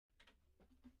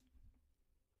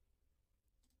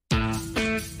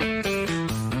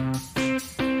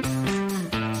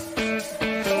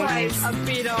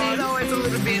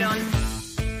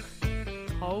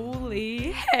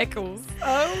Eccles.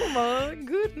 Oh my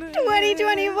goodness.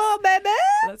 2024, baby.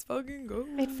 Let's fucking go.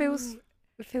 It feels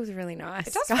really nice.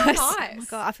 It does guys. feel nice. Oh my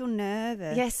God, I feel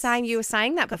nervous. Yes, saying you were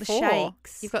saying that Got the before.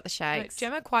 shakes. You've got the No, shakes.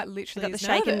 Jemma quite literally Got the is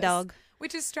shaken nervous, dog.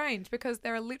 which is strange because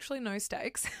there are literally no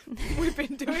stakes. We've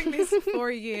been doing this for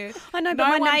a year. I know, but No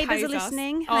my one neighbours pays are us.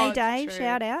 listening. Oh, Hey, Dave, true.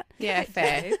 shout out. Yeah,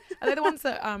 fair. Are they the ones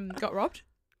that got robbed?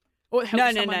 Or helped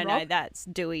No, someone rob? That's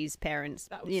Dewey's parents.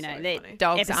 That was You know, so they're funny.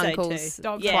 Dog's episode uncle's 2.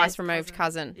 Dog's Yeah. twice removed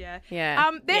cousin. Yeah.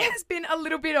 Yeah. There has been a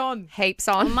little bit on. Heaps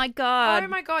Oh on. my God. Oh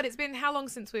my God, it's been how long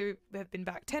since we have been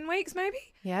back? 10 weeks maybe?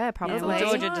 Yeah, Yeah, probably. well, That's a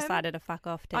long Georgia time. decided to fuck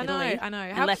off to I know, Italy I know.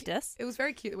 and How left cu- us. It was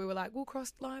very cute that we were like, we'll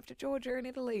cross live to Georgia and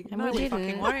Italy. And no, we we fucking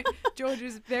didn't. won't.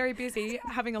 Georgia's very busy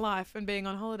having a life and being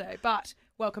on holiday. But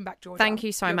welcome back, Georgia. Thank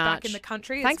you so You're much. back in the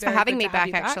country. Thanks It's for very having good me to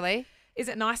have back, you actually. Is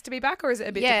it nice to be back or is it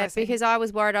a bit Yeah, depressing? because I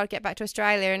was worried I'd get back to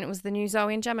Australia and it was the new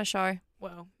Zoe and Gemma show.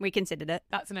 Well, We considered it.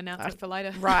 that's an announcement for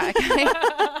later. Right, okay.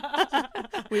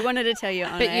 We wanted to tell you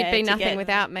on But you'd air be to nothing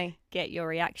without me. get your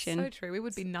reaction. So true. We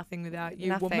would be nothing without you,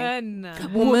 Nothing.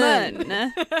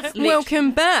 Woman.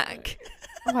 Welcome back.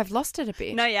 Oh, I've lost it a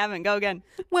bit. No, you haven't. Go again.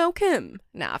 Welcome.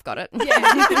 Nah, I've got it. Never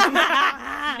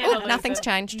lose Nothing's it.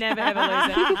 changed. Never ever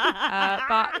lose it.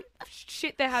 But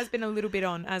shit, there has been a little bit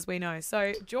on, as we know.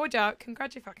 So Georgia,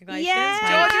 congratulations. Yay!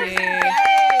 Georgia.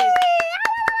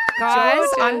 Guys,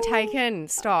 Georgia. I'm taken.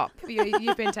 Stop.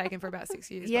 You've been taken for about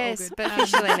 6 years. Yes, but but all good.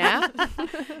 officially now.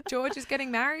 George is getting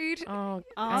married. Oh, Oh,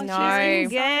 I she's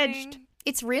know. engaged.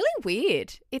 It's really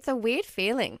weird. It's a weird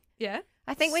feeling. Yeah.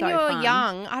 I think when So you're fun.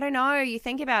 young, I don't know, you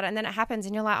think about it and then it happens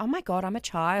and you're like, oh my God, I'm a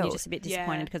child. You're just a bit Yeah.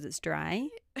 disappointed because it's dry.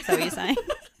 Is that what you're saying?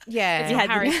 yeah. You had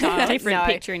Harry a Styles. different No.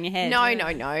 picture in your head.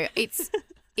 No.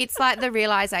 It's like the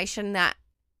realization that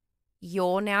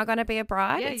you're now going to be a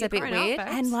bride. Yeah, it's you're a bit grown up, weird.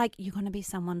 babes. And like you're going to be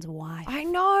someone's wife. I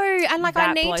know. And like I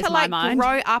That need blows to my like mind.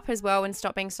 grow up as well and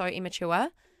stop being so immature.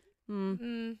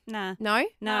 Mm, Nah. No?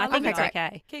 No, I No, think I it's think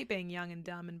okay. keep being young and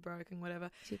dumb and broke and whatever.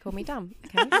 So you call me dumb.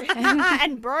 Okay.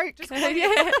 And broke.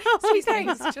 Yeah. Sweet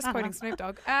things. Just quoting Snoop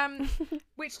Dogg.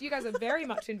 Which you guys are very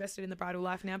much invested in the bridal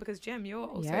life now because, Jem, you're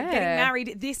also Yeah. getting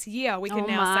married this year, we can Oh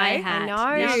now my say. hat. I know.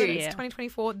 Now This that year. it's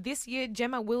 2024, this year,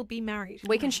 Gemma will be married.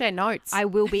 We can share notes. I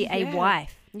will be a Yeah.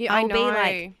 wife. Yeah, I'll I be know.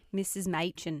 like Mrs.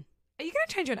 Machin. Are you going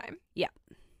to change your name? Yeah.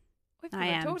 We've I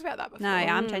never am. talked about that before. No,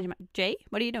 I'm changing my... G,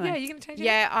 what are you doing? Yeah, you're going to change your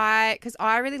Yeah, because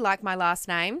I really like my last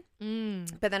name, name?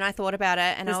 but then I thought about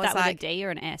it and Is I was that like, with a D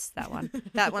or an S, that one?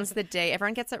 that one's the D.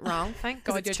 Everyone gets it wrong. Thank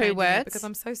 'Cause God it's you're two changing it words. because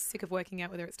I'm so sick of working out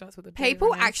whether it starts with a D or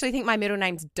People an S. actually think my middle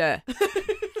name's Duh.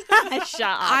 Shut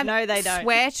up. I No, they don't.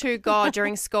 swear to God,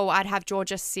 during school, I'd have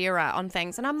Georgia Sierra on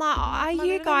things. And I'm like, are middle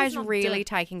you name is guys not really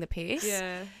Duh. taking the piss?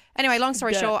 Yeah. Anyway, long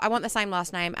story Duh. short, I want the same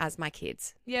last name as my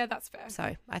kids. Yeah, that's fair.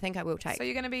 So I think I will take So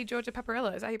you're going to be Georgia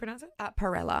Paparella. Is that how you pronounce it?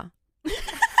 Perella.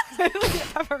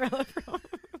 Paparella from...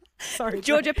 Sorry.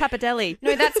 Georgia Papadelli.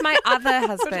 No, that's my other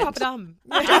husband. Papadum.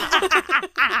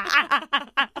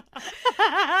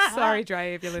 Sorry,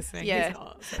 Dre, if you're listening. Yeah. He's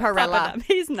not. Perella.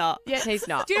 He's not. Yeah. He's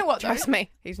not. Do you know what, though? Trust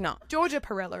me, he's not. Georgia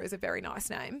Perella is a very nice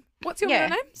name. What's your Yeah.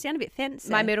 middle name? Sound a bit fancy.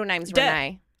 My middle name's Duh.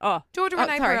 Renee. Oh, Georgia Oh,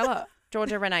 Renee sorry. Perella.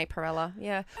 Georgia Renee Perella.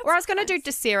 Yeah. Or I was going to do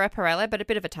Desira Perella, but a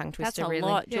bit of a tongue that's twister, a really.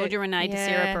 lot. Yeah. Georgia Renee to Yeah.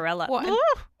 Sarah Perella. What?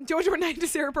 and Georgia Renee to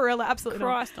Sarah Perella? Absolutely not.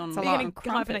 Christ on It's Are a you lot. going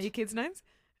to hyphenate your kids' names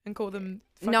and call them...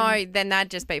 fucking- No, then that'd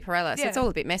just be Perella. So Yeah. it's all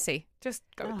a bit messy. Just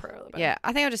go with Oh. Perella. babe. Yeah.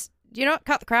 I think I'll just, you know what?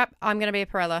 Cut the crap. I'm going to be a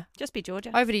Perella. Just be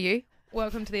Georgia. Over to you.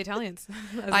 Welcome to the Italians.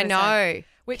 as I they say. know.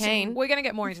 Which Keen. we're going to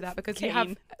get more into that because you have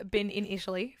Keen. been in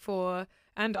Italy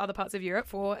and other parts of Europe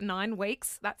for 9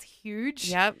 weeks. That's huge.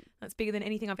 Yep. That's bigger than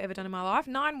anything I've ever done in my life.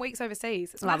 9 weeks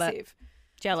overseas. It's Love it. massive.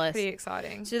 Jealous. Pretty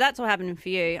exciting. So that's what happened for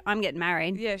you. I'm getting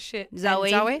married. Yeah, shit.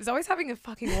 Zoe. Zoe? Zoe's having a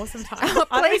fucking awesome time. Oh,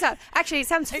 please. Actually, it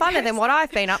sounds funner than what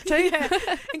I've been up to.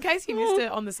 Yeah. In case you missed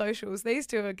it on the socials, these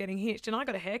two are getting hitched and I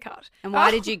got a haircut. And why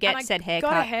did you And get I said got a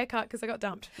haircut? haircut because I got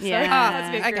dumped. Yeah. So, that's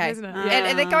a bit Okay. grim, isn't it?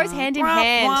 And it goes hand in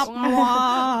hand.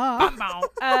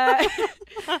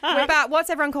 But what's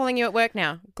everyone calling you at work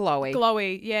now? Glowy.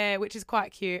 Glowy, yeah, which is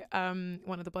quite cute. One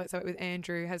of the blokes I work with,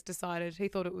 Andrew, has decided he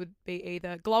thought it would be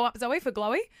either Glow Up Zoe for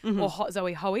Glowy or Hot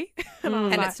Zoe Hoey. And I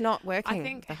was And like, it's not working. I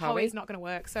think the Hoey's Hoey. not going to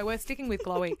work, so we're sticking with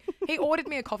Glowy. He ordered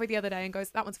me a coffee the other day and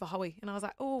goes, "That one's for Hoey," and I was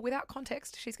like, "Oh, without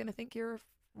context, she's going to think you're a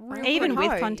real Even good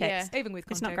with Hoey, context. even with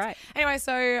It's context." not great. Anyway,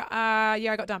 so yeah,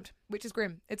 I got dumped, which is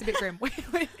grim. It's a bit grim.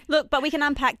 Look, but we can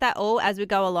unpack that all as we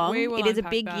go along. We will It is a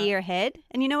unpack big that. year ahead.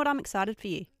 And you know what? I'm excited for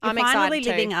you. You're I'm finally excited too.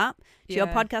 living up to your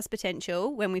Yeah. podcast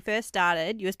potential. When we first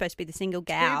started, you were supposed to be the single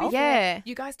gal. Before, Yeah.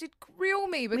 you guys did grill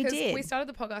me because did. we started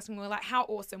the podcast and we were like, "How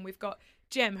awesome! We've got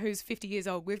Jem, who's 50 years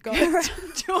old. We've got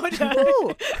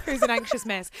Georgia, who's an anxious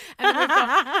mess. And then we've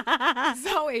got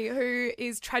Zoe, who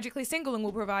is tragically single and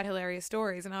will provide hilarious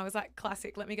stories. And I was like,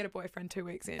 classic, let me get a boyfriend 2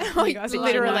 weeks in. You guys will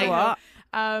literally. know.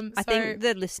 I think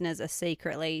the listeners are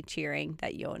secretly cheering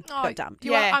that you got dumped.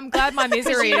 Yeah. I'm glad my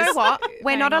misery You know is what?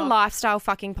 We're paying not a off. lifestyle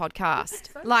fucking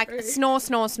podcast. So Like, true.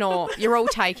 snore. You're all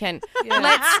taken. Yeah.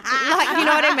 Let's, like, you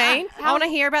know what I mean? I want to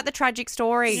hear about the tragic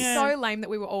stories. So lame that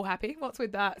we were all happy. What's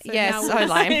with that? So Yeah, now so we'll,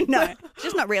 lame. No,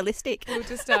 just not realistic. We'll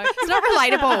just It's not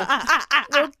relatable.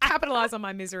 we'll capitalise on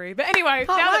my misery. But anyway,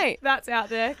 Can't now that wait. that's out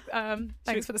there,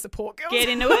 thanks for the support, girls. Get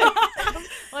into it.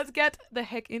 Let's get the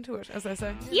heck into it, as they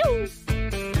say.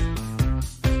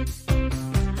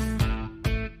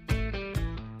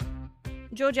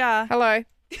 Georgia, Hello.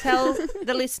 tell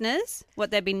the listeners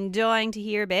what they've been dying to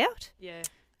hear about, Yeah.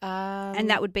 and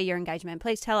that would be your engagement.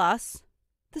 Please tell us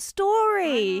the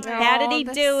story. Oh, How did he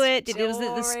the do it? Was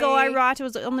it the story. Skywriter?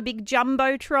 Was it on the big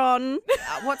jumbotron?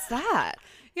 What's that?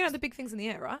 You know, the big things in the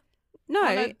air, right? No,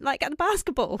 Oh, no. like at the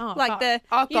basketball, Oh, like fuck. the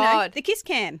Oh, you know, God. the kiss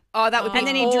cam. Oh, that would be And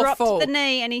then he awful. dropped the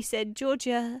knee and he said,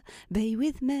 "Georgia, be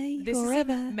with me This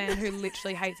forever." is a man who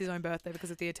literally hates his own birthday because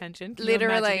of the attention. Can you imagine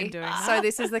Literally. him doing that? So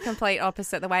this is the complete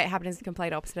opposite. The way it happened is the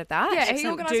complete opposite of that. yeah, he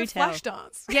Excellent. organised Do a tell. flash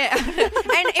dance. Yeah.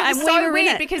 And it And was we so were in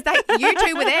weird it. because you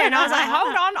two were there and I was like,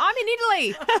 hold on, I'm in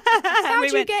Italy. How'd we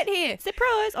you went, get here?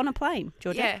 Surprise on a plane,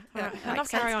 Georgia. Yeah. All right, that enough makes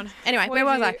carry sense. on. Anyway, What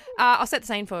where did was you- I? I'll set the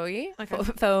scene for you. Okay.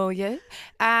 For you.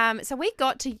 So we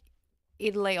got to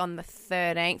Italy on the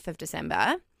 13th of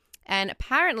December. And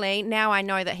apparently now I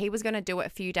know that he was going to do it a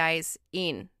few days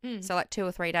in. So like 2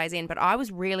 or 3 days in. But I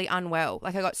was really unwell.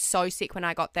 Like I got so sick when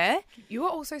I got there. You were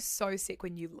also so sick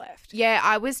when you left. Yeah,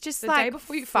 I was just The like day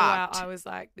before you flew out, fucked. I was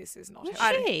like, this is not Was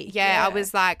healthy. she? Yeah, Yeah. I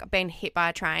was like being hit by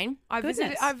a train. I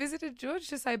Goodness. visited George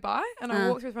to say bye, and I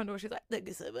walked through the front door. She's like, "Thank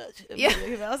you so much." Yeah.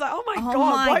 I was like, "Oh my Oh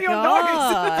god, my blow your nose!"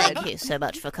 God. Thank you so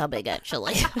much for coming,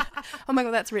 actually. Oh my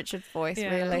God, that's Richard's voice,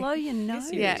 Yeah. really. Blow your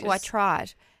nose. Yeah, well, I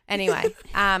tried. Anyway,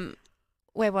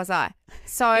 where was I?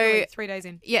 So, Italy, 3 days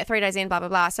in. yeah, 3 days in, blah, blah,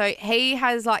 blah. So he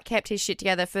has like kept his shit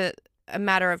together for a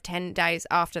matter of 10 days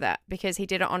after that because he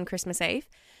did it on Christmas Eve.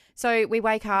 So we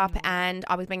wake up and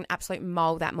I was being an absolute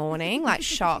mole that morning, like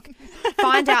shock.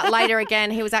 Find out later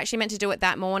again, he was actually meant to do it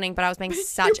that morning, but I was being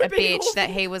such a bitch that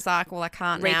he was like, well, I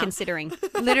can't now. Reconsidering.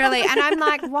 Literally. And I'm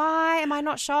like, why am I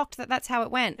not shocked that that's how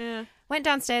it went? Yeah. Went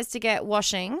downstairs to get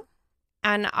washing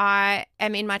and I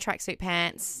am in my tracksuit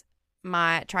pants,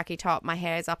 my tracky top, my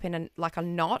hair's up in a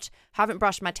knot, haven't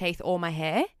brushed my teeth or my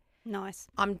hair. Nice.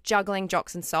 I'm juggling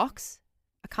jocks and socks.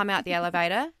 I come out the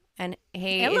elevator and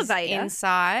he Elevator? is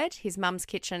inside his mum's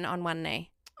kitchen on one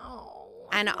knee. Oh.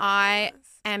 And I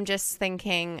am just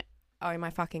thinking, oh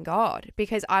my fucking God,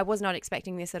 because I was not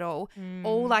expecting this at all.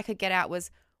 All I could get out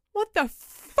was, what the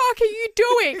fuck are you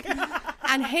doing?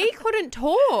 And he couldn't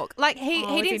talk. Like he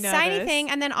was he didn't say nervous? anything.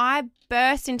 And then I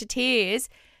burst into tears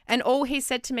and all he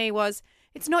said to me was,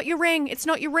 it's not your ring. It's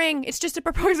not your ring. It's just a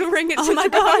proposal ring. It's Oh just my a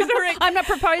God. proposal ring. I'm not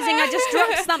proposing. I just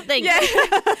dropped something.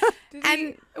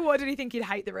 Yeah. What did he think you'd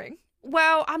hate the ring?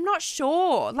 Well, I'm not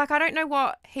sure. Like, I don't know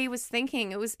what he was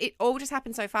thinking. It all just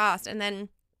happened so fast. And then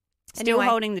Still anyway,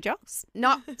 holding the jocks.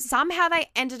 somehow they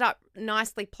ended up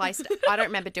nicely placed. I don't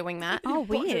remember doing that. Oh,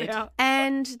 Popped it weird. out.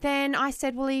 And then I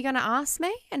said, well, are you going to ask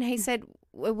me? And he said,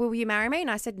 will you marry me? And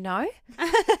I said, no.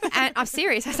 And I'm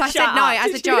serious. I said no up.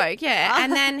 as a joke. Yeah.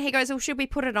 And then he goes, well, should we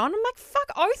put it on? I'm like, fuck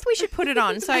oath, we should put it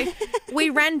on. So we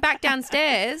ran back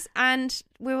downstairs and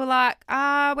we were like,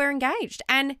 we're engaged.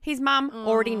 And his mum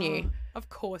already knew. Of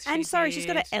course. And she sorry, she's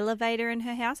got an did. elevator in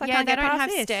her house. I Yeah, can't they get don't past have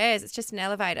this. stairs. It's just an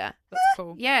elevator. That's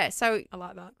cool. Yeah. So I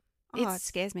like that. Oh, it it's-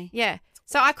 scares me. yeah.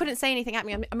 So I couldn't see anything at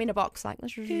me. I'm in a box like.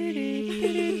 Anyway,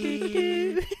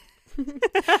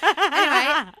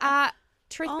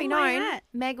 truth Oh be my known, hat.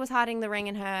 Meg was hiding the ring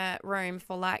in her room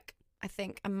for like, I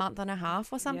think, a month and a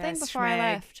half or something Yes, before I Meg.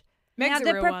 left. Meg's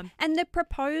Now, a real one. And the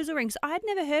proposal rings. I'd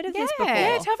never heard of this Yeah. before.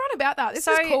 Yeah, tell everyone about that. This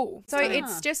is cool. So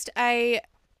it's just a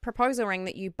proposal ring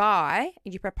that you buy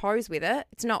and you propose with it.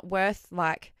 It's not worth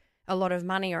like a lot of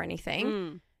money or anything.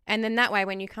 Mm. And then that way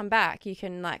when you come back, you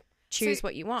can like choose So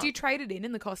what you want. Do you trade it in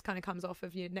and the cost kind of comes off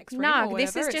of your next ring? No, or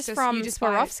this whatever? is It's just from you just buy-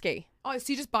 Swarovski. Oh,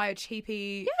 so you just buy a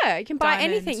cheapy. Yeah, you can buy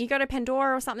Diamond. anything. You go to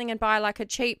Pandora or something and buy like a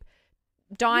cheap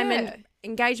diamond Yeah.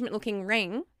 engagement looking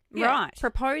ring Yeah. Right.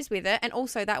 propose with it, and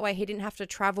also that way he didn't have to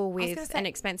travel I was with gonna say, an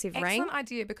expensive ring. Excellent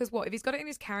idea, because what if he's got it in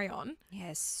his carry-on?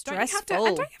 Yes, Don't you stressful. have to?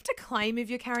 And don't you have to claim if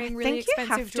you're carrying really think you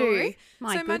expensive have to. jewelry?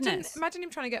 My so goodness. imagine him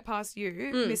trying to get past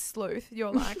you, Miss Sleuth.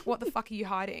 You're like, what the fuck are you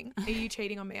hiding? Are you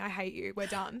cheating on me? I hate you. We're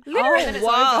done. Literally. And then it's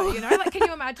Whoa. over, you know? Like, can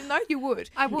you imagine though? You would.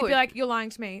 I You'd would. be like, you're lying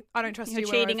to me. I don't trust You're you.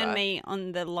 We're cheating over. on me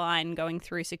on the line going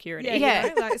through security. Yeah. Yeah.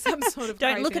 You know? Like some sort of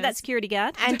Don't look at that craziness. security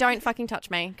guard. And don't fucking touch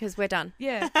me because we're done.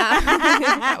 Yeah.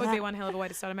 That would be one hell of a way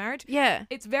to start a marriage. Yeah.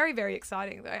 It's very, very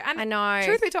exciting though. And I know.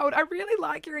 truth be told, I really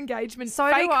like your engagement So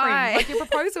do fake I. ring, like your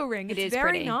proposal ring. It It's is very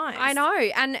pretty. nice. I know.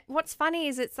 And what's funny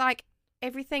is it's like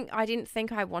everything I didn't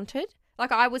think I wanted.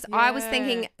 Like I was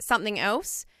thinking something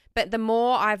else, but the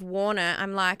more I've worn it,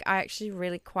 I'm like, I actually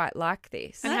really quite like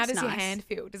this. And how That's does your nice. hand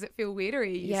feel? Does it feel weird, or are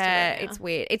you used Yeah, to it now? it's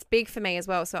weird. It's big for me as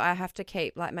well, so I have to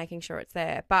keep like making sure it's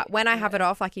there. But when I have it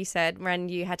off, like you said, when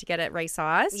you had to get it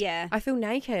resized, Yeah. I feel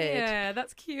naked. Yeah,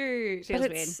 that's cute. Feels but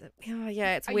weird. it's, oh,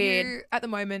 yeah, it's Are weird. you, at the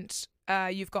moment,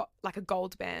 you've got like a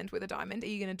gold band with a diamond. Are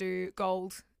you going to do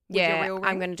gold with your Yeah, real ring?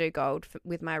 I'm going to do gold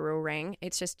with my real ring.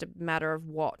 It's just a matter of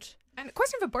what. And a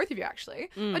question for both of you, actually.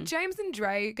 Are James and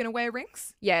Dre going to wear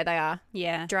rings? Yeah, they are.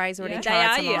 Yeah. Dre's already Yeah. They tried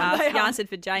are. some You, on. They you are. answered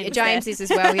for James. Yeah, James there. is as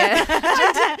well,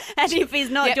 yeah. As if he's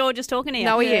not Yeah. George talking here.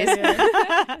 No, he is.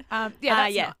 That's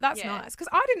Yeah. nice. Because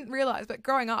I didn't realise, but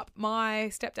growing up, my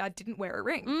stepdad didn't wear a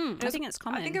ring. And I think it's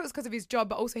common. I think it was because of his job,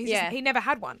 but also Yeah. he never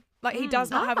had one. Like, he does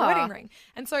not have a Ah. wedding ring.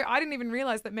 And so I didn't even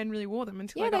realise that men really wore them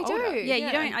until Yeah, I got they do. older. Yeah,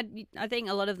 you don't. I think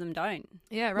a lot of them don't.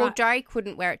 Yeah, right. Well, Dre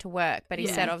couldn't wear it to work, but he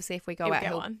Yeah. said obviously if we go He'll out, get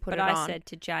he'll one. put But it I on. said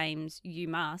to James, you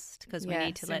must, because we Yeah,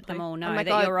 need to let them simply. all Oh know my that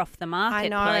God. you're off the market, I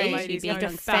know. please. Ladies, You you big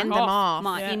have to fuck fend them off.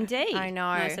 My, Yeah. Indeed. I know.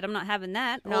 And I said, I'm not having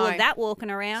that. No. All of that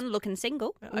walking around looking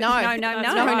single. No, That's no,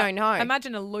 right. no.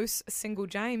 Imagine a loose single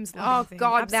James. Oh thing.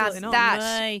 God, that's Absolutely not.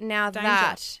 that. No. Now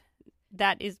Danger.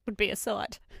 That would be a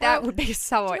sight. that would be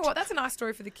so. Do you know what? That's a nice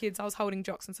story for the kids. I was holding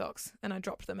jocks and socks and I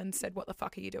dropped them and said, "What the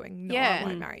fuck are you doing? No, Yeah. I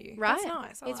won't marry you." Right. That's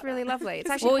nice. I It's like really that. lovely. It's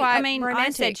actually Well, quite I mean, romantic.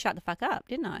 I said shut the fuck up,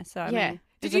 didn't I? So I Yeah. mean,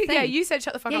 Did it's a you? Yeah, thing. you said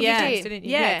shut the fuck up. Yeah, to you James, did. didn't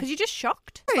you? Yeah, because you're just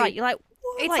shocked. Like, you're like,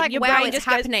 It's what? like your wow, brain it's just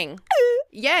goes happening.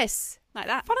 Yes. like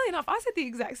that. Funnily enough, I said the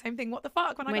exact same thing. What the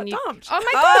fuck when I When got you- dumped? Oh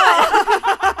my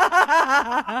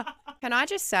God. Can I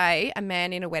just say, a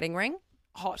man in a wedding ring?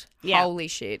 Hot. Yeah. Holy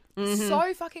shit.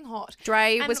 So fucking hot.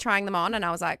 Dre And- was trying them on, and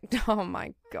I was like, oh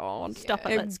my God. Stop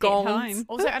They're it. Let's get gold. home.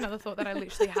 Also, another thought that I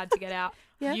literally had to get out.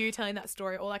 Yeah. You telling that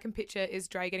story, all I can picture is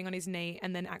Dre getting on his knee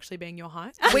and then actually being your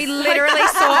height. We literally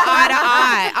saw eye to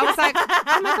eye. I was like,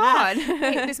 oh my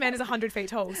God. This man is 100 feet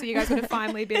tall, so you guys would have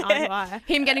finally been eye to eye.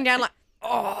 Him getting down like,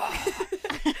 oh.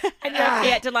 And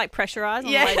He had to like pressurize on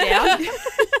Yeah. the way down.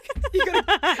 you got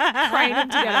to crane him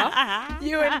to get up.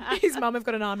 You and his mum have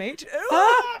got an arm each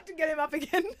to get him up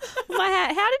again.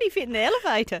 How did he fit in the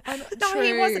elevator? No,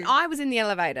 he wasn't. I was in the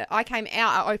elevator. I came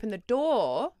out. I opened the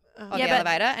door of Yeah, the but-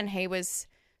 elevator, and he was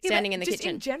standing in the just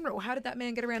kitchen. in general, how did that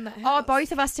man get around that Oh, house?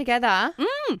 both of us together.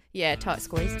 Yeah, tight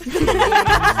squeeze.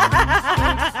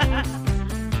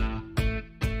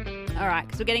 All right,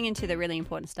 because we're getting into the really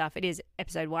important stuff. It is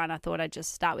episode 1. I thought I'd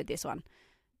just start with this one.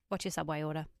 What's your Subway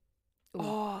order?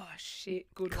 Oh, shit.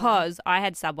 Good one. Because I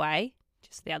had Subway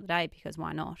just the other day because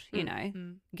why not? You know,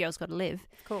 girls got to live.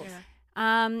 Of course. Yeah.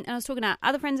 And I was talking to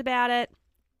other friends about it.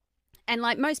 And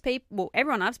like most people, well,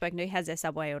 everyone I've spoken to has their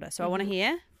Subway order. So I want to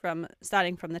hear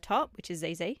starting from the top, which is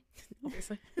ZZ,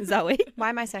 Obviously. Zoe. Why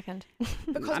am I second?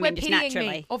 Because I we're mean, just pitying naturally.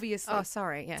 me, obviously. Oh,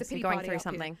 sorry. Yes, It's a you're pity going party through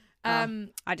up here. something.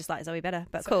 I just like Zoe better,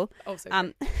 but So- cool. Also,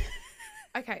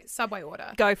 okay, Subway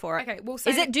order. Go for it. Okay, we'll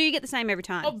say Is it? Do you get the same every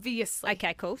time? obviously.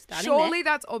 Okay, cool. Starting Surely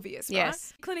that's obvious, right?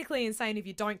 Yes. Clinically insane if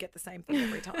you don't get the same thing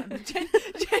every time.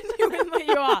 Genuinely,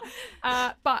 you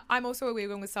are. But I'm also a weird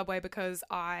one with Subway because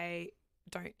I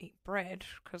don't eat bread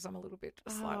because I'm a little bit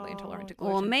slightly intolerant to there.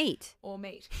 gluten. Or meat. Or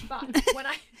meat. But when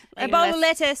A bowl of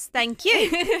lettuce, thank you.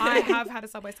 I have had a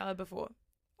Subway salad before,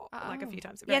 like a few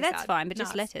times. Yeah, Very that's sad. fine, but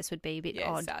just Nice. lettuce would be a bit Yeah,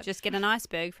 odd. sad. Just get an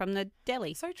iceberg from the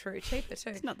deli. So true, cheaper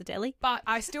too. It's not the deli. But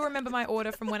I still remember my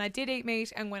order from when I did eat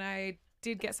meat and when I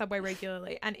did get Subway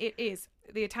regularly, and it is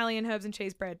the Italian herbs and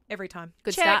cheese bread every time.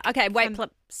 Good Check. start. Okay, wait, And-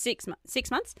 6 months. 6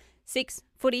 months? 6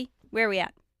 footy. Where are we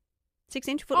at? 6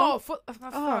 inch foot Oh, long? foot. Oh, my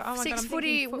Oh, God, I'm 6 thinking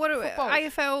footy. foot- What are football.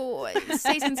 AFL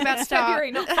season's about to start?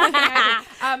 February, not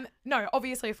fucking April. No,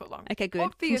 obviously a foot long. Okay, good.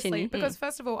 Obviously, Continue. because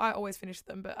first of all, I always finish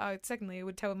them, but secondly, I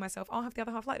would tell myself I'll have the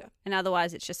other half later. And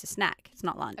otherwise, it's just a snack. It's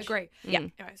not lunch. Agree. Yeah.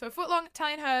 Anyway, so a foot long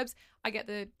Italian herbs. I get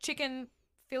the chicken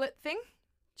fillet thing.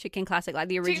 Chicken classic, like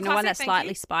the original one classic, that's thank slightly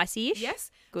you. spicy-ish.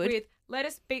 Yes. Good. With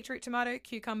lettuce, beetroot, tomato,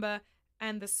 cucumber,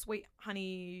 and the sweet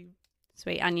honey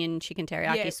Sweet onion chicken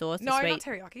teriyaki sauce. the No, sweet. not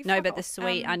teriyaki. No, fuck but the off.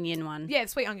 sweet onion one. Yeah, the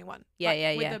sweet onion one. Yeah,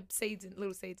 yeah, with yeah. the seeds and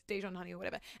little seeds, Dijon honey or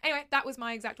whatever. Anyway, that was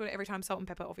my exact order every time. Salt and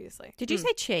pepper, obviously. Did you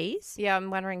say cheese? Yeah,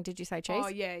 I'm wondering, did you say cheese? Oh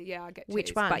yeah, I get cheese.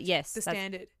 Which one? But yes, The that's-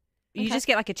 standard. you just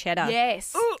get like a cheddar.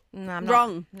 Yes. No, I'm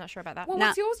Wrong. Not sure about that. Well, Nah.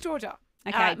 what's yours, Georgia?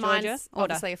 Okay, Georgia. Mine's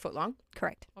Order. obviously a foot long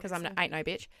Correct. because I'm Obviously. ain't no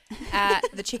bitch.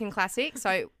 The chicken classic,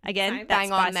 so Again, Same. that's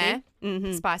bang on spicy. there.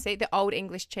 Mm-hmm. Spicy. The old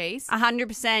English cheese,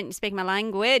 100%. You speak my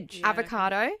language. Yeah.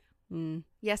 avocado. Mm.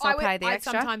 Yes, I'll pay the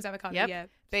extra. Sometimes avocado. Yep. Yeah.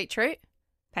 Beetroot,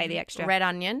 Pay the extra. red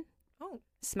onion. Oh.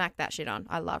 Smack that shit on.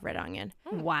 I love red onion.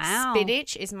 Wow.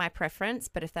 Spinach is my preference,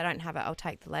 but if they don't have it, I'll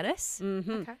take the lettuce.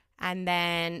 Mm-hmm. Okay. And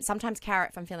then sometimes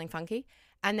carrot if I'm feeling funky.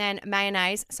 And then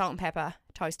mayonnaise, salt and pepper,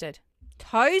 toasted.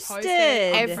 Toasted.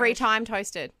 Every time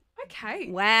toasted. Okay.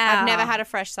 Wow. I've never had a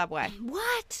fresh Subway.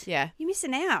 What? Yeah. You're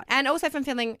missing out. And also if I'm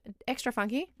feeling extra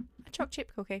funky, a choc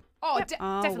chip cookie. Oh, Oh,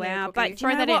 definitely. wow. A cookie. But do Throw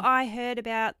you know that what in. I heard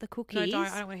about the no, cookies? don't.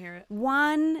 I don't want to hear it.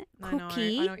 One No,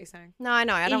 cookie. no, I know what you're saying. No, I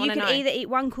know. I don't you want to can know. either eat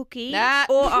one cookie Nah.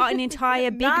 or an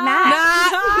entire Big Nah.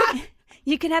 Mac.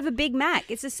 You can have a Big Mac.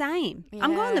 It's the same.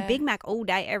 I'm going the Yeah. Big Mac all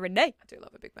day, every day. I do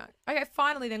love a Big Mac. Okay,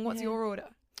 finally then, what's Yeah. your order?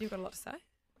 You've got a lot to say,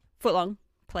 Footlong,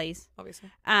 please. obviously.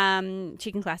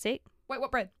 Chicken classic. Wait,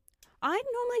 what bread? I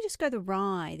normally just go the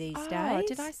rye these Oh, days.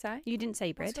 did I say? You didn't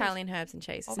say bread. Italian herbs and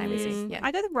cheese. Same as you. Yeah.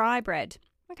 I go the rye bread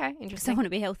Okay, because I interesting. want to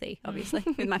be healthy, obviously,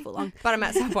 with my footlong. But I'm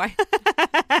at Subway.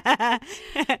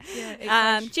 eat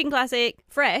fresh. Chicken classic,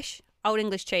 fresh, old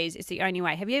English cheese is the only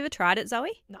way. Have you ever tried it,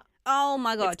 Zoe? No. Oh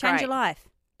my God, It's change great. your life.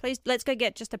 Please, let's go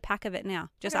get just a pack of it now.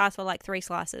 Just Okay. ask for like 3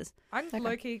 slices. I'm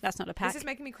low key. That's not a pack. This is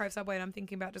making me crave Subway, and I'm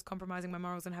thinking about just compromising my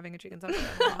morals and having a chicken Subway.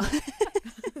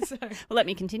 So Well, let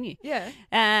me continue. yeah.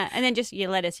 And then just your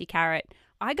lettuce, your carrot.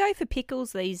 I go for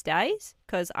pickles these days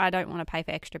because I don't want to pay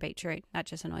for extra beetroot. That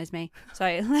just annoys me. So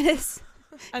lettuce,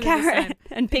 And they're the carrot, same.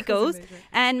 and pickles, and beetroot.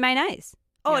 and mayonnaise.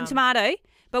 Oh, and Yum. tomato.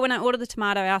 But when I order the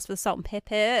tomato, I ask for the salt and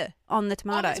pepper on the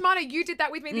tomato. Oh, the tomato. You did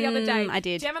that with me the other day. I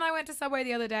did. Jem and I went to Subway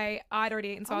the other day. I'd already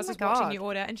eaten, so Oh I was my just watching God. you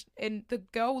order, and the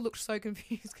girl looked so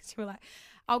confused because you were like,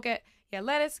 "I'll get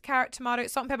lettuce, carrot, tomato,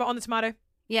 salt and pepper on the tomato."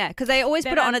 Yeah, because they always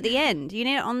Then put it on I- at the end. You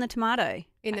need it on the tomato.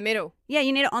 In the middle. Yeah,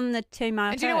 you need it on the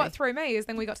tomato. And do you know what threw me is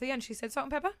then we got to the end. She said salt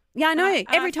and pepper. Yeah, I know. And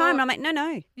I Every time. thought- I'm like,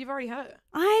 no. You've already had it.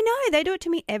 I know. They do it to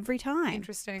me every time.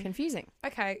 Interesting. Confusing.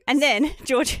 Okay. And then,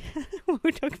 George, we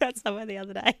were talking about somewhere the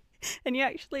other day, and you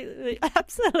actually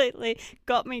absolutely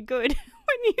got me good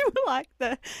when you were like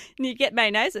and you get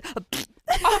mayonnaise.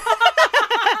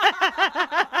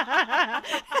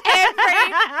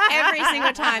 Every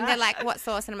single time they're like, "What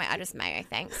sauce?" And I'm like, "I just mayo,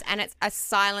 thanks." And it's a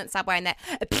silent Subway, and they're,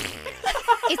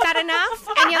 "Is that enough?"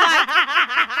 And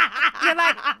you're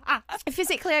like,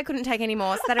 physically, I couldn't take any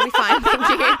more, so that'll be fine.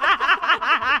 Thank you.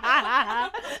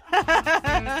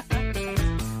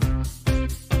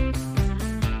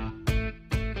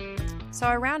 So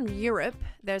around Europe,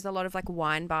 there's a lot of like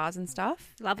wine bars and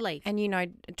stuff, Lovely. and you know,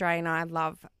 Dre and I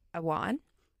love a wine.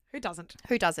 Who doesn't?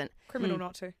 Who doesn't? Criminal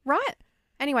not to. Right.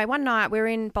 Anyway, one night we were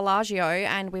in Bellagio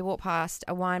and we walked past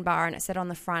a wine bar and it said on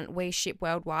the front, "We ship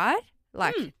worldwide,"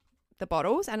 like the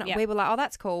bottles. And Yep. we were like, "Oh,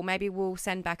 that's cool. Maybe we'll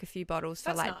send back a few bottles for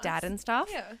That's like nice. dad and stuff."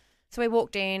 Yeah. So we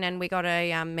walked in and we got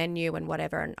a menu and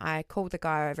whatever. And I called the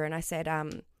guy over and I said,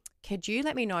 "Could you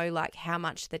let me know like how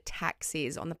much the tax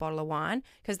is on the bottle of wine?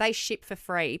 Because they ship for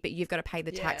free, but you've got to pay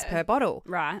the tax Yeah. per bottle."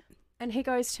 Right. And he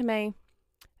goes to me,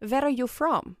 "Where are you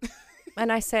from?" And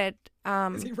I said,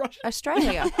 Is he Russian?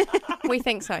 "Australia." We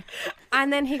think so.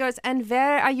 And then he goes, "And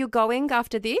where are you going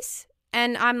after this?"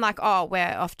 And I'm like, "Oh,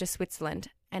 we're off to Switzerland."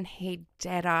 And he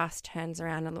dead ass turns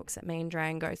around and looks at me and Dre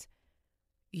and goes,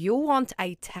 "You want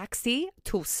a taxi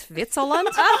to Switzerland?"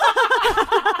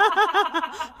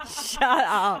 Shut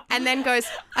up. And then goes,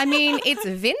 "I mean, it's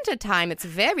winter time. It's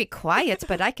very quiet,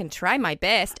 but I can try my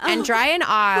best." And Dre and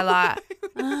I are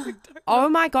like, "Oh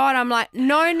my God." I'm like,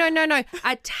 no.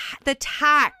 The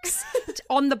tax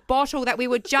on the bottle that we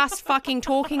were just fucking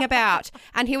talking about.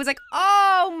 And he was like,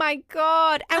 "Oh my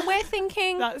God." And we're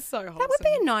thinking, That's so wholesome. that would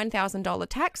be a $9,000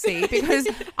 taxi because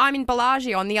I'm in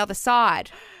Bellagio on the other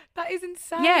side. That is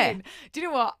insane. Yeah. Do you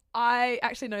know what? I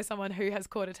actually know someone who has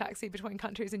caught a taxi between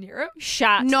countries in Europe.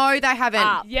 Shut. No, they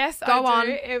haven't. Yes, Go I on.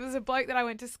 do. It was a bloke that I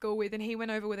went to school with, and he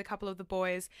went over with a couple of the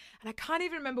boys. And I can't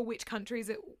even remember which countries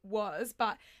it was,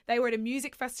 but they were at a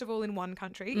music festival in one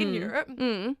country in Europe,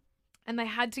 Mm. and they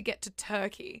had to get to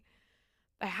Turkey.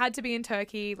 They had to be in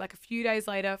Turkey like a few days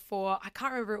later for, I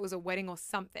can't remember if it was a wedding or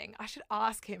something. I should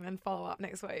ask him and follow up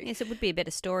next week. Yes, it would be a better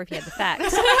story if you had the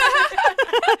facts.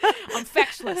 I'm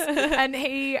factless. And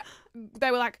they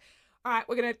were like, "All right,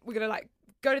 we're gonna like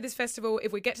go to this festival.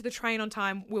 If we get to the train on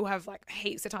time, we'll have like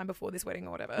heaps of time before this wedding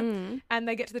or whatever. And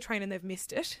they get to the train and they've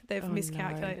missed it. They've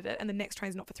miscalculated it. And the next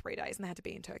train's not for 3 days and they had to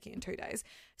be in Turkey in 2 days.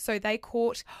 So they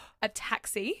caught a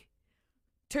taxi,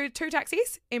 two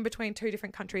taxis in between 2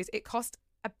 different countries. It cost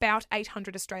about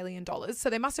 800 Australian dollars. So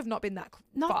they must have not been that far.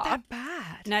 Not that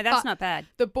bad. No, that's not bad.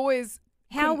 The boys...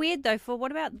 How weird, though, for what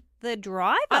about the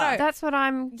driver? I know. That's what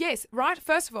I'm... Yes, right.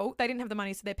 First of all, they didn't have the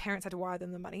money, so their parents had to wire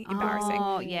them the money. Embarrassing.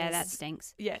 Oh, yeah, that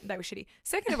stinks. Yeah, they were shitty.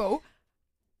 Second of all,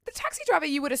 the taxi driver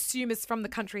you would assume is from the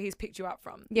country he's picked you up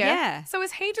from. Yeah. So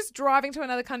is he just driving to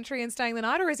another country and staying the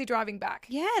night, or is he driving back?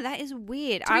 Yeah, that is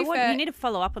weird. To be fair, you need to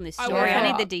follow up on this I story. will I follow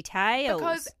need the up. details.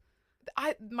 Because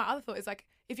my other thought is like,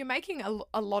 if you're making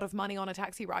a lot of money on a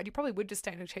taxi ride, you probably would just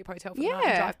stay in a cheap hotel for the night and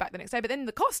Yeah. drive back the next day. But then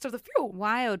the cost of the fuel.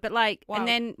 Wild. But like, Wild. and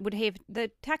then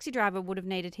the taxi driver would have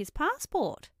needed his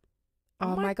passport.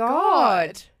 Oh, my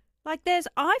God. Like I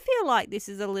feel like this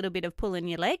is a little bit of pulling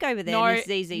your leg over there, Miss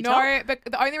ZZ Top. No, but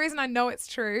the only reason I know it's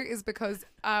true is because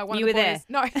one You of the were boys.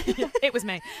 No, it was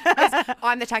me.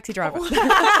 I'm the taxi driver.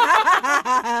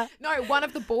 No, one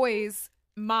of the boys'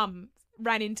 mum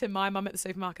ran into my mum at the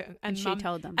supermarket, And she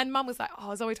told them. And mum was like,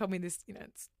 "Oh, Zoe told me this.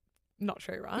 It's not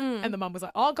true, right?" And the mum was like,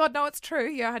 "Oh God, no, it's true.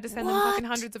 Yeah, I had to send them fucking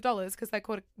hundreds of dollars because they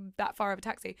caught that far of a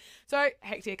taxi. So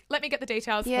hectic. Let me get the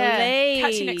details. Yeah.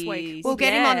 Catch you next week. We'll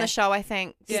get him on the show, I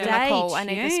think. Yeah. Give him a call. I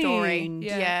Stay need the story. tuned.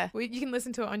 Yeah. Well, you can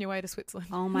listen to it on your way to Switzerland.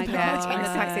 Oh my Yeah. God. In the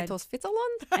taxi to Switzerland.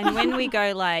 And when we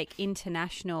go like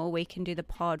international, we can do the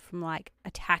pod from like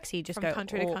a taxi, just From go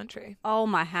country to country. Oh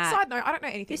my hat. Side note, I don't know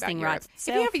anything This about thing Europe. writes If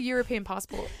you itself. have a European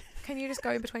passport, can you just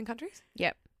go in between countries?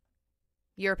 Yep.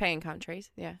 European countries.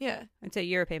 Yeah. Yeah. It's a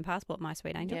European passport, my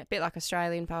sweet angel. Yeah. A bit like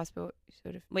Australian passport,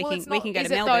 sort of. We Well, can it's we not- can go is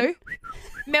to it Melbourne.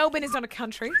 though? Melbourne is not a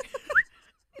country.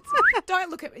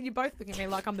 Don't look at me. You both look at me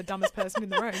like I'm the dumbest person in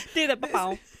the room. Do the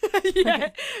bow. Yeah.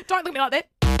 Don't look at me like that.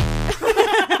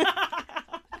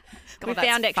 We that's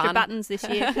found extra fun. buttons this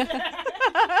year.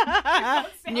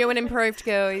 New and improved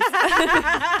girlies.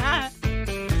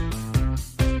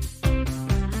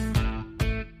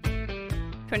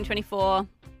 2024.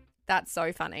 That's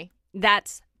so funny.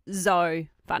 That's so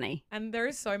funny. And there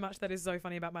is so much that is so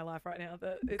funny about my life right now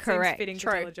that it Correct. seems fitting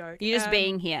True. to tell a joke. You just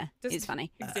being here just is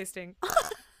funny. Existing.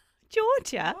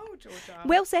 Georgia. Oh, Georgia.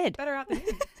 Well said. Better out than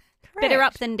in. Better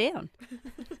up than down.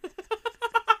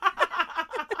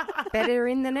 Better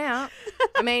in than out.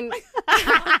 I mean,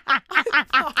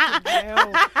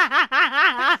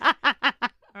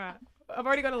 All right. I've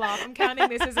already got a laugh. I'm counting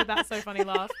this as a that's so funny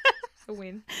laugh. It's a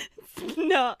win.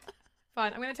 No.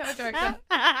 Fine. I'm going to tell a joke. That,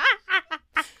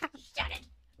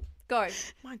 go.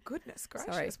 my goodness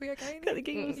gracious. Sorry. We okay? Got the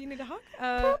giggles. You need a hug?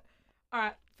 All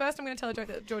right. First, I'm going to tell a joke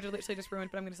that Georgia literally just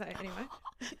ruined, but I'm going to say it anyway.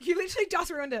 You literally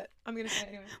just ruined it. I'm going to say it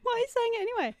anyway Why are you saying it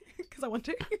anyway? because I want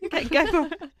to. Okay, go for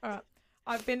it. All right.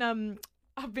 I've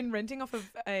been renting off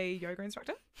of a yoga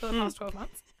instructor for the past 12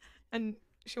 months, and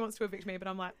she wants to evict me, but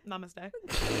I'm like, namaste.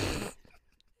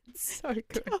 So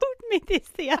good. Told me this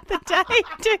the other day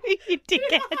too, you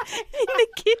dickhead, in the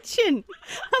kitchen.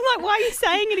 I'm like, why are you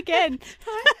saying it again?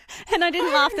 And I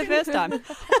didn't laugh the first time.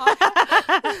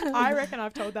 I reckon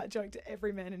I've told that joke to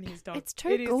every man and his dog. It's too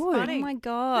It is good. funny. Oh my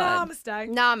God. Namaste.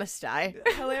 Namaste.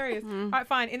 Hilarious. All right,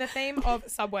 fine. In the theme of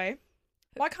Subway,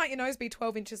 why can't your nose be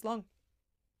 12 inches long?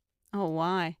 Oh,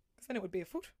 why? Because then it would be a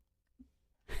foot.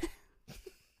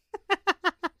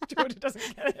 Georgia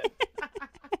doesn't get it.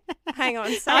 Hang on.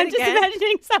 Say I'm it just again.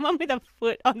 imagining someone with a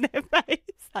foot on their face.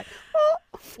 Like, oh.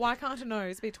 Why can't a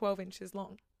nose be 12 inches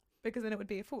long? Because then it would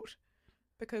be a foot.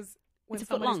 Because when It's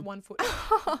a foot someone is long. 1 foot,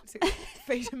 6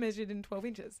 feet are measured in 12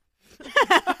 inches.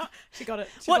 She got it.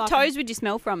 She's What laughing. toes would you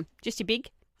smell from? Just your big?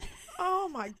 Oh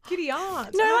my giddy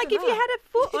aunt. No, like if you had a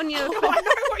foot on your... Oh, I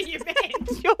know what you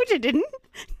meant. Georgia didn't.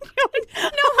 No,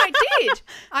 I did.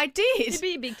 I did. It'd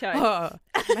be a big toe. Oh,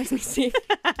 it makes me sick.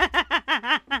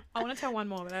 I want to tell one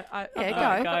more, but I've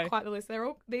go. got quite the list.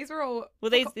 These are all.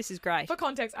 Well, this is great. For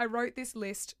context, I wrote this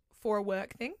list for a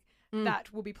work thing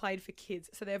that will be played for kids,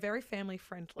 so they're very family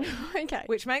friendly, Okay.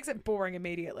 which makes it boring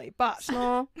immediately. But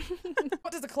Oh.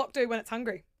 what does a clock do when it's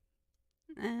hungry?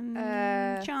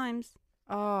 Chimes.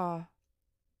 Oh.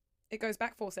 It goes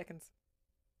back 4 seconds.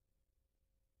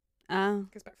 Oh,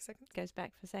 Goes back for seconds. goes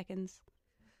back for seconds.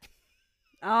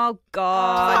 Oh,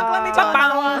 God. Fuck, let me tell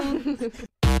another one.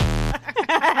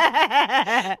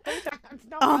 It's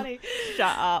not funny.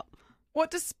 Shut up.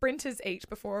 What do sprinters eat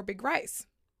before a big race?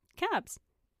 Cabs.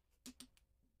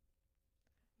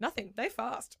 Nothing. They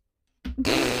fast.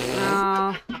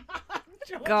 Oh,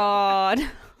 God.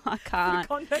 I can't.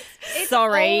 Context.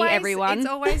 Sorry, Always- everyone. It's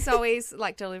always Zoe's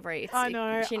like delivery. I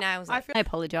know. She nails it. I feel I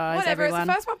apologise, whatever. everyone. It's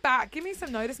the first one back. Give me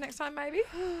some notice next time, maybe.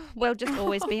 Well, just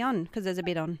always be on because there's a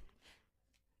bit on.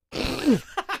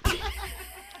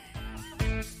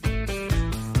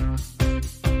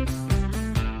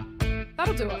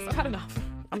 That'll do us. I've had enough.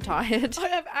 I'm tired. I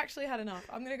have actually had enough.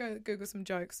 I'm going to go Google some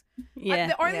jokes. Yeah,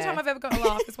 The only Yeah. time I've ever got a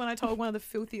laugh is when I told one of the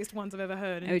filthiest ones I've ever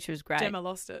heard. And which was great. Gemma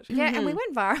lost it. Yeah, and we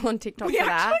went viral on TikTok We for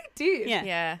that. actually did. Yeah.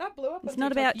 Yeah. That blew up. It's on not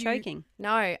TikTok. about You- choking. No,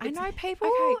 I It's- know people.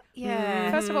 okay.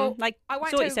 Yeah. First of all, like I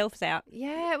won't sort tell- yourselves out.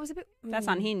 Yeah, it was a bit. That's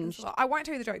mm. unhinged. I won't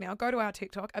tell you the joke now. Go to our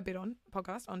TikTok, a bit on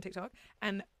podcast on TikTok,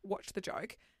 and watch the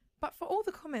joke. But for all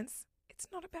the comments, it's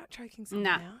not about choking someone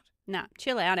Nah. out. Nah,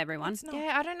 chill out, everyone. It's not.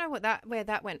 Yeah, I don't know where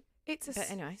that went. It's a But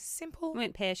anyway. simple. It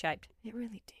went pear-shaped. It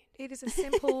really did. It is a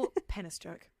simple penis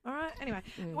joke. All right. Anyway,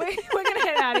 Mm. we're going to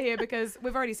head out of here because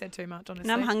we've already said too much.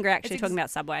 Honestly, And I'm hungry actually It's talking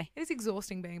about Subway. It is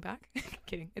exhausting being back.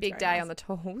 Kidding. It's Big day on the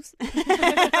tools. I'm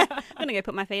going to go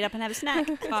put my feet up and have a snack.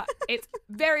 But it's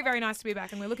very, very nice to be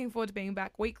back, and we're looking forward to being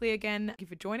back weekly again. Thank you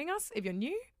for joining us. If you're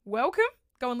new, welcome.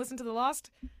 Go and listen to the last.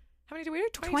 How many did we do?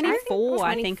 24,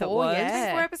 I think it 24, was. yeah.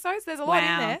 24 episodes. There's a lot in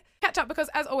Wow. there. Catch up because,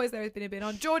 as always, there has been a bit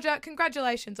on. Georgia,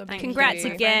 congratulations on being Congrats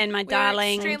here. again, my We're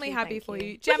darling. extremely Thank you, happy thank for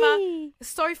you. you. Gemma, Whee!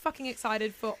 so fucking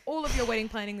excited for all of your wedding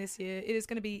planning this year. It is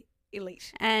going to be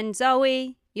elite. And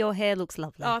Zoe, your hair looks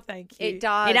lovely. Oh, thank you. It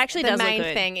does. It actually the does look main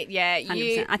good. thing. Yeah, 100%.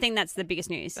 you. I think that's the biggest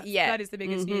news. Yeah. That is the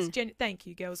biggest Mhm. news. Thank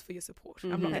you, girls, for your support.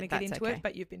 I'm not Mhm. going to get That's into okay. it,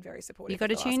 but you've been very supportive. You've got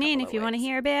to for the last tune in couple if you of want to weeks.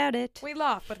 hear about it. We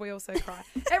laugh, but we also cry.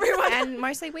 Everyone, And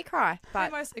mostly we cry, we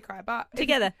but mostly cry, but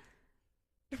Together.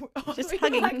 Oh, Just you were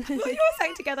hugging. Like, you were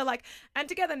saying together, like, and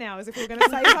together now, as if we were going to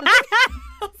say something.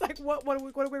 I was like, what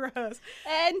do we rehearse?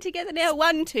 And together now,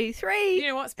 1, 2, 3. You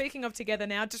know what? Speaking of together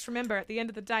now, just remember at the end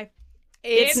of the day,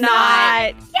 It's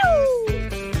night. Yo!